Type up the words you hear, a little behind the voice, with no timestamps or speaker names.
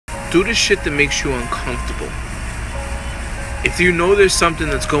Do the shit that makes you uncomfortable. If you know there's something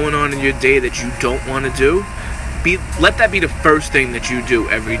that's going on in your day that you don't want to do, let that be the first thing that you do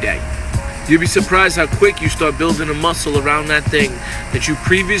every day. You'll be surprised how quick you start building a muscle around that thing that you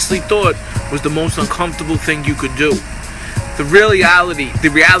previously thought was the most uncomfortable thing you could do. The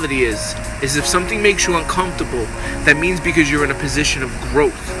reality is if something makes you uncomfortable, that means because you're in a position of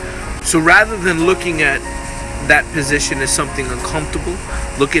growth. So rather than looking at that position as something uncomfortable,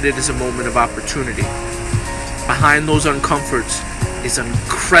 look at it as a moment of opportunity. Behind those uncomforts is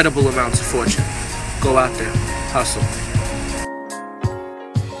incredible amounts of fortune. Go out there, hustle.